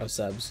a lot of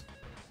subs.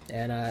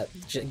 And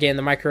again,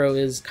 the micro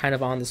is kind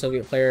of on the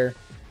Soviet player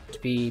to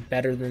be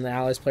better than the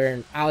Allies player,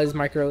 and Allies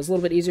micro is a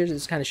little bit easier,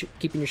 just kind of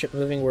keeping your ship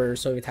moving, where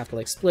Soviets have to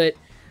like split.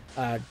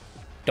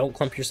 Don't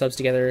clump your subs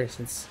together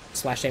since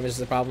splash damage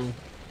is a problem.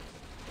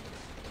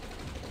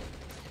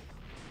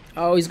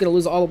 Oh, he's going to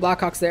lose all the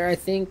Blackhawks there. I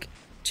think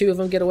 2 of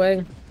them get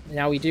away.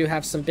 Now we do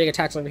have some big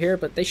attacks over here,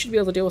 but they should be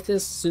able to deal with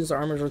this as soon as the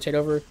armors rotate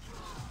over.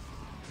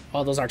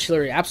 Oh, those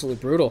artillery,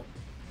 absolutely brutal.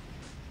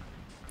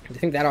 I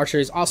think that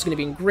archery is also going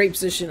to be in great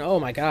position. Oh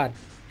my god.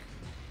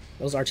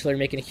 Those artillery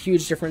making a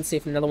huge difference. See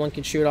if another one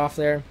can shoot off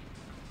there.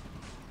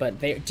 But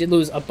they did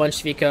lose a bunch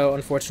of eco,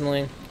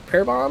 unfortunately.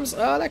 Prayer bombs,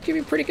 that could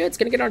be pretty good. It's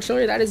going to get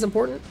artillery. That is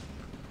important.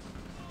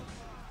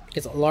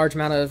 Gets a large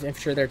amount of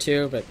infantry there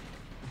too, but...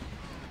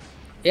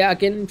 Yeah,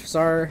 again,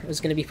 Fazzar is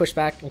going to be pushed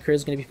back, and Creo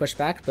is going to be pushed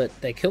back, but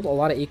they killed a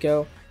lot of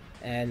eco,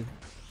 and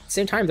at the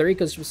same time, their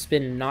eco's just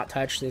been not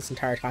touched this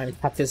entire time. In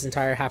fact, this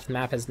entire half the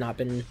map has not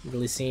been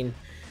really seen.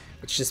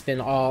 It's just been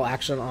all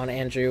action on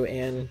Anjew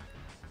and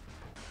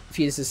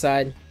Fetus'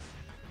 side.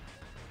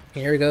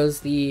 And here goes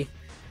the...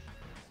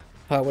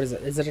 what is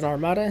it? Is it an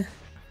armada?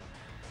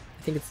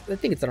 I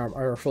think it's an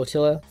or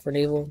flotilla for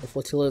naval. The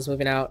flotilla is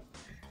moving out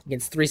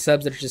against 3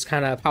 subs that are just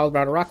kind of piled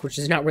around a rock, which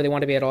is not where they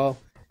want to be at all.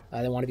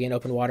 They want to be in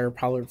open water,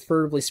 probably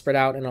preferably spread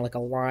out in like a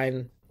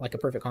line, like a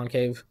perfect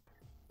concave.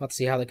 Let's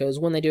see how that goes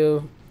when they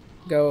do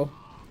go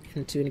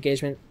into an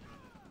engagement.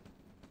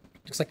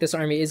 Looks like this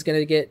army is going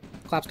to get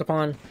collapsed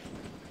upon.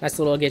 Nice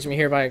little engagement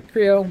here by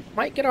Creo.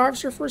 Might get a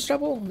harvester first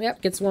trouble.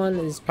 Yep, gets one.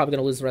 He's probably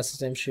going to lose the rest of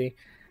his infantry.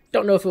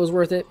 Don't know if it was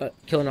worth it, but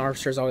killing an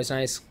harvester is always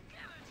nice.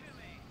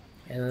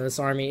 And this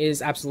army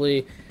is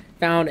absolutely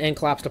found and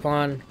collapsed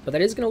upon. But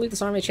that is going to leave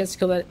this army a chance to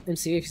kill that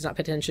MC if he's not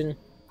paying attention.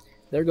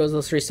 There goes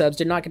those 3 subs.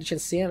 Did not get a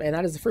chance to see him, and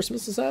that is the first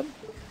missile sub.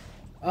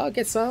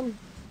 Get some.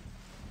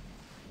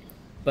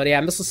 But yeah,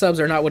 missile subs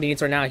are not what he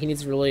needs right now. He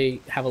needs to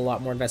really have a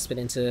lot more investment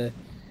into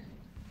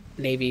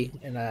Navy.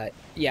 And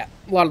yeah,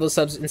 a lot of those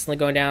subs instantly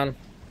going down.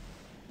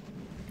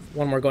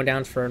 One more going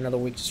down for another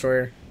weak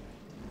destroyer.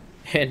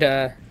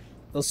 And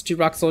those 2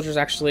 rock soldiers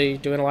actually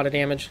doing a lot of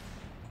damage.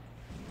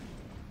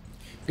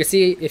 You can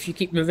see if you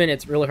keep moving,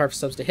 it's really hard for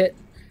subs to hit.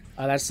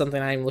 That's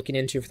something I'm looking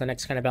into for the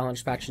next kind of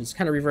balanced factions.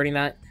 Kind of reverting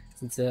that,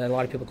 since a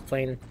lot of people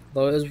complain.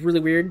 Though it was really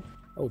weird.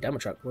 Oh, demo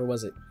truck. Where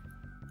was it?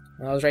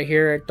 I was right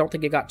here. I don't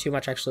think it got too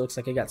much, actually. Looks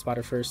like it got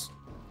spotted first.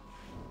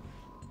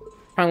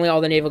 Finally,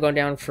 all the naval going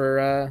down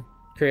for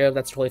Creo.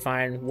 That's totally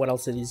fine. What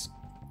else is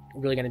he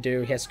really going to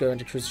do? He has to go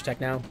into cruiser tech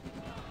now.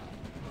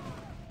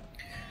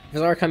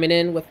 Fazzar coming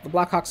in with the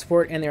Black Hawk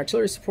support and the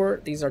artillery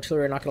support. These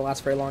artillery are not going to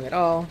last very long at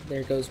all.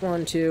 There goes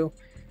 1, 2.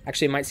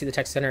 Actually, might see the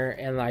tech center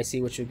and the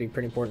IC, which would be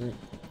pretty important.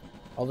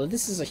 Although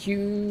this is a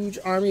huge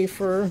army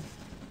for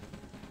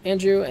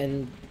Anjew,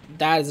 and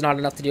that is not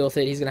enough to deal with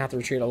it. He's going to have to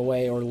retreat all the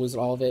way or lose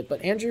all of it.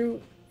 But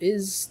Anjew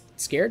is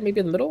scared, maybe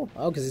in the middle.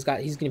 Oh, because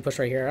he's getting pushed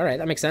right here. All right,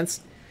 that makes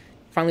sense.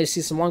 Finally,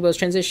 see some longbows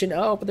transition.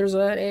 Oh, but there's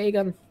an AA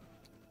gun.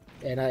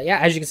 And yeah,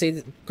 as you can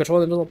see,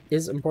 control in the middle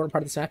is an important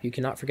part of this map. You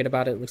cannot forget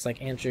about it. It looks like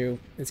Anjew,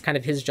 it's kind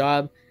of his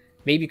job.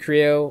 Maybe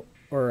Creo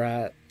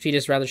or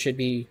Fetus rather should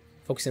be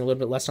focusing a little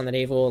bit less on the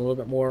naval, a little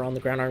bit more on the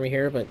ground army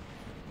here. But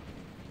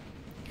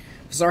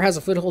Fazzar has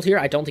a foothold here.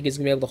 I don't think he's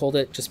going to be able to hold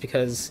it just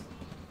because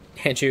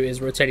Anjew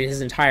is rotating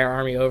his entire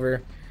army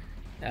over.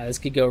 This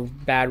could go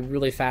bad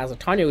really fast. A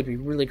Tanya would be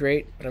really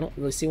great, but I don't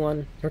really see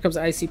one. Here comes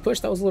the IC push.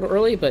 That was a little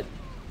early, but...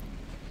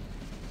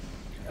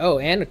 Oh,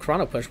 and a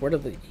chrono push. Where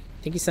did the...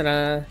 I think he sent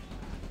a...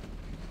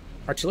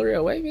 artillery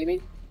away, maybe?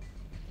 I'm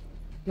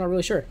not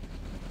really sure.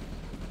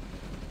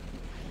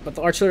 But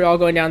the artillery all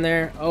going down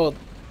there. Oh,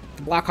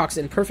 the Blackhawks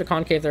in perfect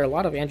concave there. A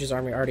lot of Anjew's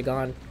army already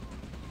gone.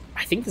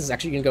 I think this is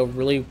actually going to go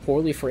really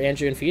poorly for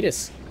Anjew and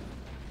Fetus.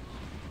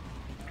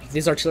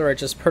 These artillery are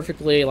just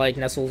perfectly like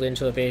nestled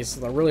into a base.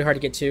 They're really hard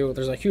to get to.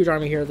 There's a huge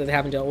army here that they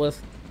haven't dealt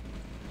with.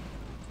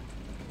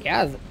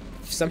 Yeah,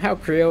 somehow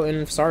Creo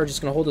and Fazzar are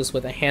just going to hold us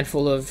with a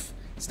handful of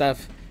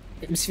stuff.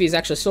 MCV is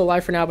actually still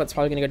alive for now, but it's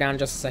probably going to go down in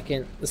just a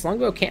second. This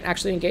longbow can't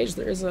actually engage.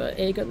 There is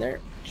a gun there,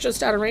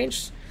 just out of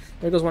range.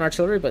 There goes 1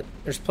 artillery, but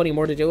there's plenty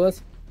more to deal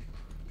with.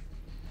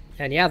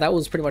 And yeah, that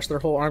was pretty much their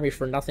whole army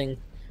for nothing.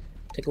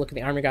 Take a look at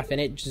the army graph, and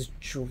it just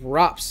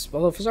drops.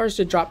 Although Fazzar's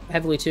did drop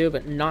heavily too,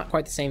 but not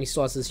quite the same. He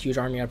still has this huge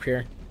army up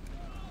here.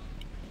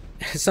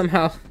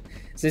 Somehow,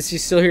 since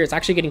he's still here, it's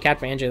actually getting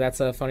capped by Anjew.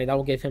 That's funny. That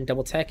will give him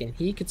double tech, and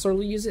he could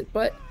certainly use it,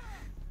 but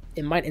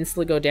it might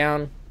instantly go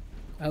down.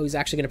 Oh, he's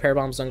actually going to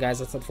parabomb zone, guys.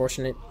 That's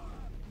unfortunate.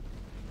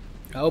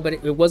 Oh, but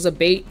it was a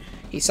bait.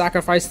 He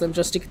sacrificed them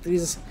just to get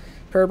these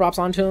parabombs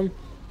onto him.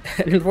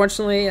 And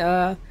unfortunately,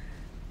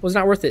 was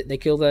not worth it. They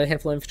killed a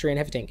handful of infantry and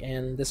heavy tank,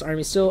 and this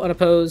army still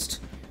unopposed.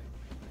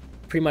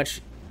 Pretty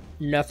much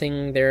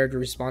nothing there to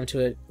respond to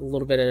it. A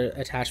little bit of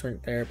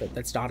attachment there, but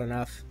that's not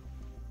enough.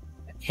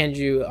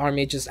 Anjew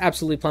army just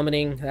absolutely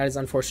plummeting. That is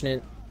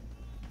unfortunate.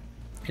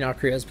 And our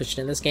Creo's pushed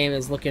in. This game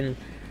is looking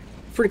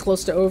pretty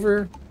close to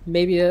over.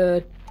 Maybe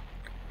a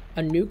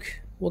nuke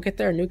will get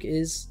there. A nuke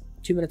is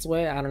 2 minutes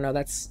away. I don't know.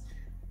 That's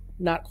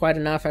not quite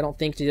enough, I don't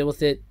think, to deal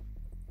with it.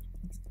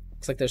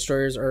 Looks like the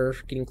destroyers are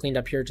getting cleaned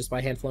up here just by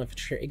a handful of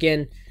infantry.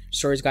 Again,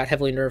 destroyers got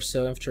heavily nerfed,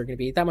 so infantry are going to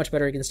be that much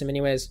better against him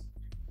anyways.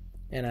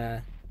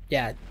 And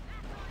yeah,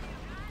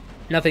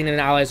 nothing in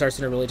the Allies'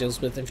 arsenal really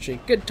deals with infantry.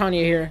 Good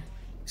Tanya here,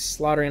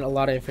 slaughtering a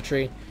lot of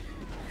infantry.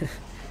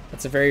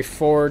 That's a very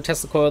forward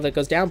Tesla coil that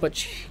goes down, but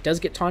she does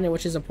get Tanya,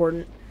 which is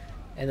important.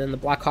 And then the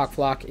Black Hawk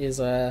flock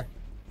is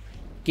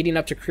getting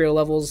up to Creo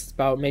levels,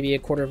 about maybe a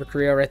quarter of a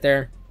Creo right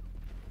there.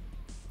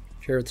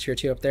 Tier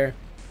 2 up there.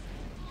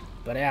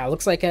 But yeah, it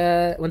looks like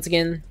once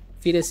again,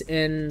 Fetus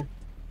and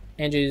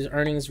Anjew's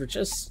earnings were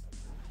just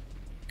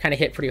kind of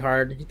hit pretty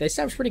hard. They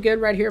established pretty good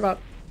right here about,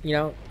 you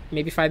know,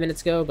 maybe 5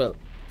 minutes ago, but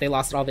they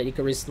lost all that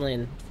eco recently,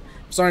 and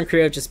Fazzar and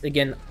Creo have just,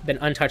 again, been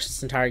untouched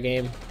this entire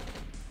game.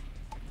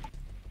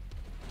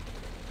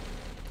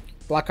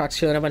 Blackhawks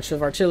killing a bunch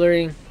of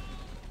artillery,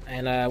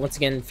 and once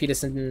again,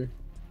 Fetus and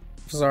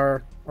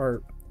Fazzar,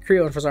 or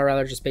Creo and Fazzar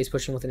rather, just base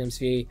pushing with an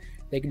MCV.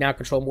 They now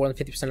control more than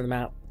 50% of the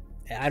map.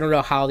 I don't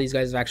know how these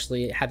guys have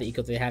actually had the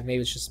eco they have.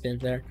 Maybe it's just spin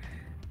there.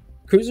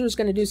 Cruiser's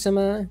going to do some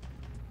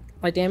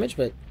light damage,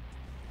 but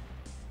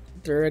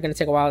they're going to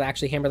take a while to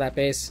actually hammer that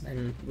base,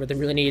 and what they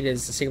really need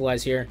is to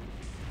stabilize here.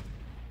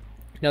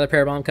 Another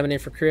parabomb coming in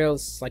for Creo.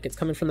 It's like it's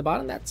coming from the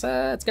bottom. That's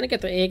it's going to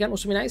get the A gun,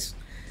 which will be nice.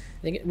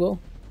 I think it will,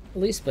 at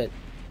least, but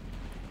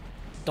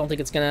don't think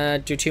it's going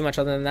to do too much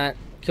other than that.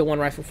 Kill 1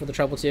 rifle for the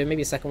trouble too,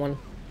 maybe a second one.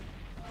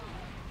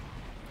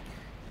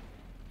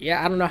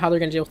 Yeah, I don't know how they're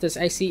going to deal with this.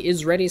 IC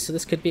is ready, so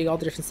this could be all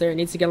the difference there. He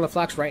needs to get on the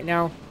flax right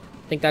now.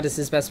 I think that is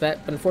his best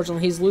bet, but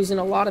unfortunately he's losing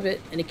a lot of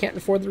it, and he can't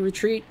afford the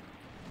retreat.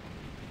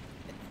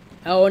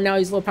 Oh, and now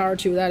he's low power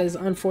too. That is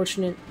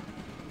unfortunate.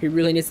 He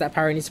really needs that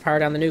power. He needs to power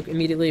down the nuke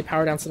immediately,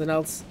 power down something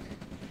else.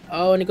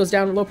 Oh, and it goes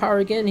down to low power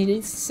again. He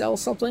needs to sell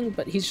something,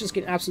 but he's just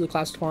getting absolutely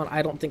collapsed upon.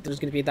 I don't think there's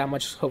going to be that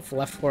much hope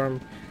left for him.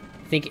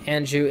 I think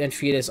Anjew and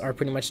Fetus are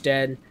pretty much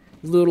dead.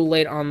 A little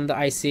late on the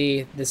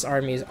IC. This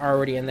army is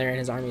already in there, and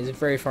his army is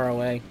very far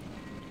away.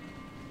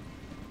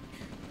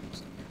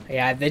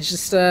 Yeah, they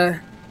just,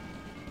 I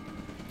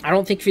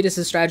don't think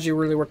Fetus' strategy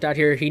really worked out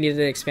here. He needed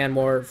to expand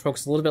more,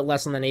 focus a little bit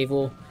less on the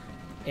naval,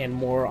 and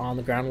more on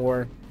the ground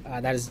war.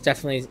 That is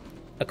definitely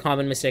a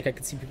common mistake I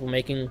could see people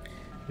making.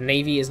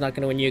 Navy is not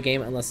going to win you a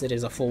game unless it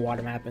is a full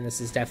water map, and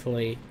this is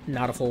definitely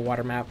not a full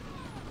water map.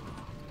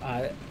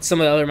 Some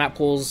of the other map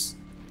pools,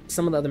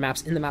 some of the other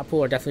maps in the map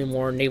pool are definitely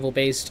more naval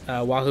based.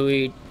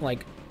 Wahoo,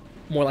 like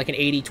more like an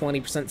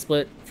 80-20%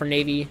 split for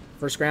Navy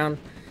first ground.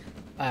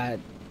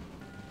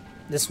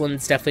 This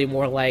one's definitely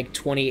more like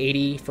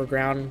 20-80 for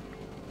ground,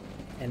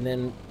 and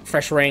then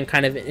Fresh Rain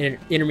kind of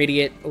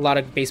intermediate. A lot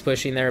of base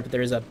pushing there, but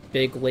there is a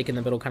big lake in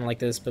the middle, kind of like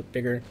this, but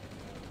bigger.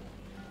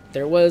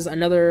 There was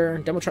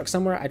another demo truck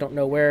somewhere. I don't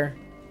know where.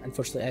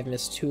 Unfortunately, I've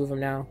missed 2 of them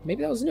now.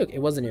 Maybe that was a nuke. It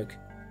was a nuke.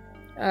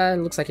 It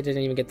looks like it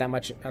didn't even get that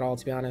much at all,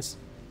 to be honest.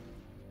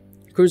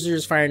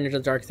 Cruisers firing into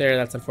the dark there.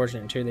 That's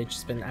unfortunate, too. They've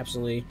just been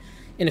absolutely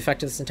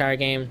ineffective this entire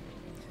game.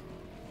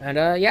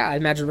 And, yeah, I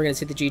imagine we're going to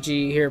see the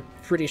GG here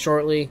pretty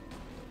shortly.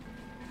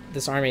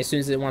 This army, as soon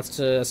as it wants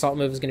to assault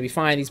move, is going to be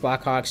fine. These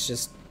Blackhawks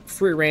just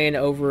free reign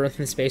over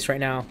the space right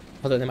now.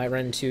 Although they might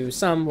run into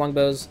some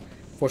longbows.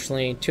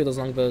 Fortunately, 2 of those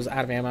longbows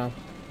out of ammo.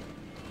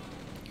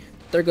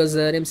 There goes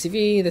an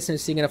MCV. This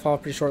MCV going to fall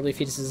pretty shortly.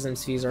 Fetus's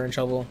MCVs are in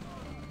trouble.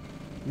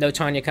 No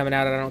Tanya coming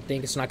out, I don't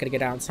think. It's not going to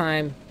get out in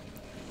time.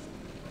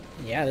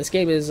 Yeah, this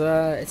game is,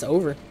 it's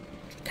over.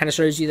 Kind of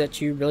shows you that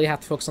you really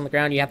have to focus on the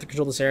ground. You have to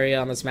control this area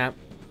on this map.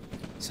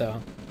 So,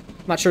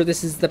 I'm not sure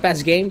this is the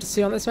best game to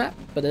see on this map,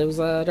 but it was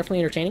definitely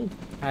entertaining.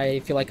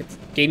 I feel like it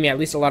gave me at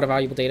least a lot of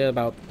valuable data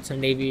about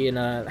some Navy and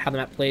how the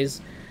map plays,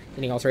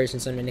 any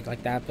alterations and anything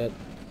like that, but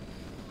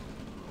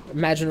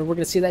imagine we're going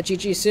to see that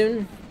GG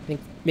soon. I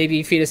think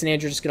maybe Fetus and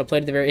Anjew are just going to play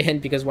to the very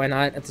end, because why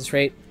not at this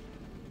rate?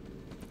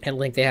 And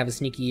Link, they have a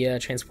sneaky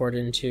transport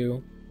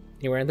into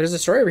anywhere. And there's a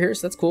story over here,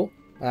 so that's cool.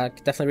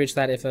 Could definitely reach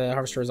that if a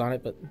Harvester is on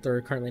it, but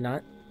they're currently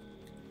not.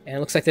 And it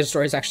looks like the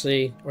destroyer is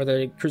actually, or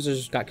the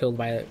cruisers got killed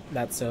by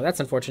that, so that's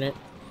unfortunate.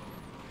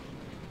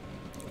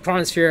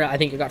 Chronosphere, I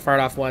think it got fired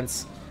off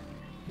once.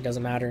 It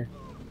doesn't matter.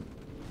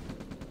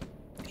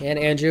 And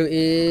Anjew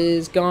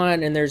is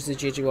gone, and there's the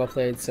GG well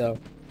played, so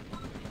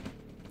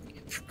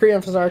Creo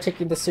and Fazzar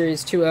taking the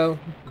series 2-0.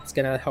 It's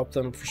going to help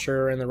them for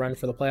sure in the run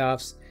for the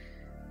playoffs.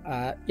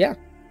 Yeah,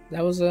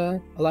 that was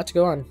a lot to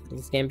go on in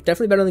this game.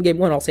 Definitely better than game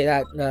 1, I'll say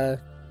that.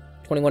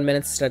 21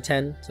 minutes instead of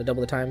 10, so double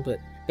the time. But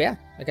yeah,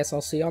 I guess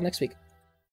I'll see y'all next week.